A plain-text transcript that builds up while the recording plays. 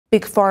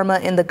Big Pharma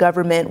and the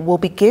government will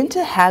begin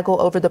to haggle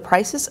over the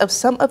prices of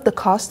some of the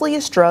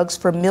costliest drugs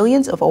for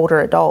millions of older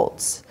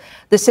adults.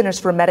 The Centers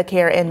for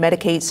Medicare and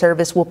Medicaid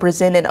Service will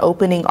present an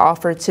opening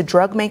offer to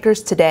drug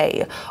makers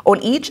today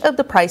on each of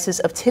the prices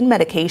of 10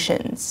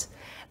 medications.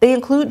 They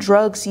include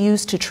drugs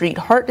used to treat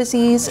heart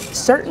disease,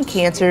 certain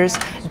cancers,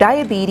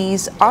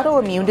 diabetes,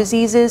 autoimmune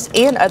diseases,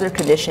 and other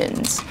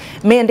conditions.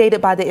 Mandated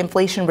by the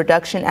Inflation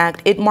Reduction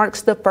Act, it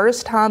marks the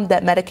first time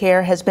that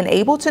Medicare has been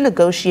able to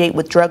negotiate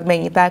with drug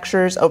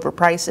manufacturers over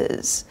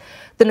prices.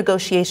 The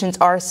negotiations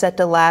are set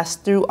to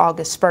last through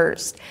August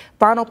 1st.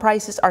 Final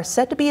prices are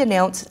set to be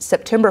announced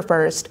September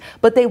 1st,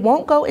 but they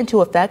won't go into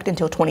effect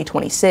until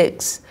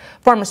 2026.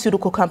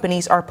 Pharmaceutical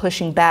companies are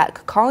pushing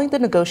back, calling the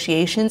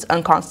negotiations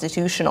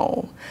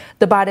unconstitutional.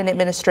 The Biden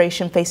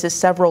administration faces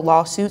several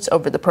lawsuits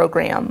over the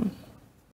program.